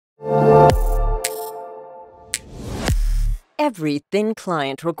Every thin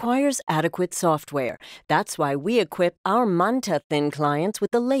client requires adequate software. That's why we equip our Manta Thin Clients with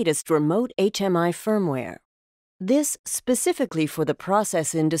the latest Remote HMI firmware. This specifically for the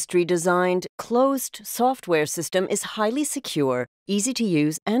process industry designed, closed software system is highly secure, easy to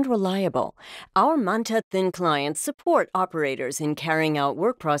use, and reliable. Our Manta Thin Clients support operators in carrying out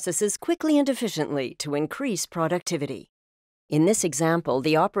work processes quickly and efficiently to increase productivity. In this example,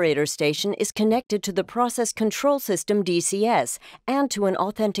 the operator station is connected to the Process Control System DCS and to an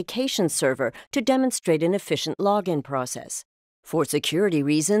authentication server to demonstrate an efficient login process. For security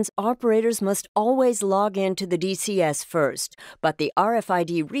reasons, operators must always log in to the DCS first, but the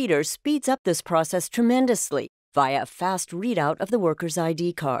RFID reader speeds up this process tremendously via a fast readout of the worker's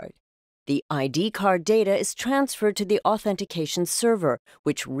ID card. The ID card data is transferred to the authentication server,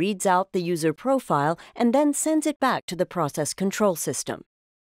 which reads out the user profile and then sends it back to the process control system.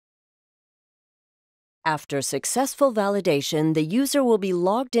 After successful validation, the user will be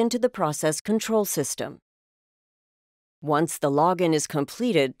logged into the process control system. Once the login is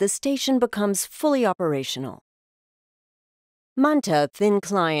completed, the station becomes fully operational. Manta Thin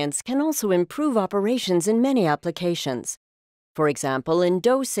Clients can also improve operations in many applications. For example, in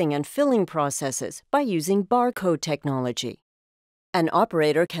dosing and filling processes by using barcode technology. An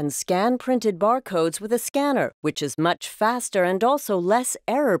operator can scan printed barcodes with a scanner, which is much faster and also less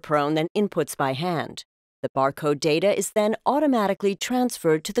error-prone than inputs by hand. The barcode data is then automatically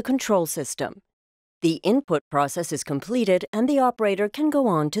transferred to the control system. The input process is completed and the operator can go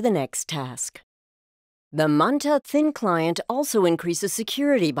on to the next task. The Manta Thin Client also increases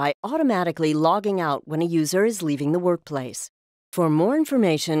security by automatically logging out when a user is leaving the workplace. For more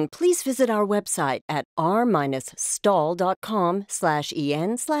information, please visit our website at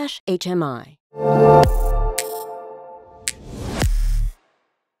r-stahl.com/en/HMI.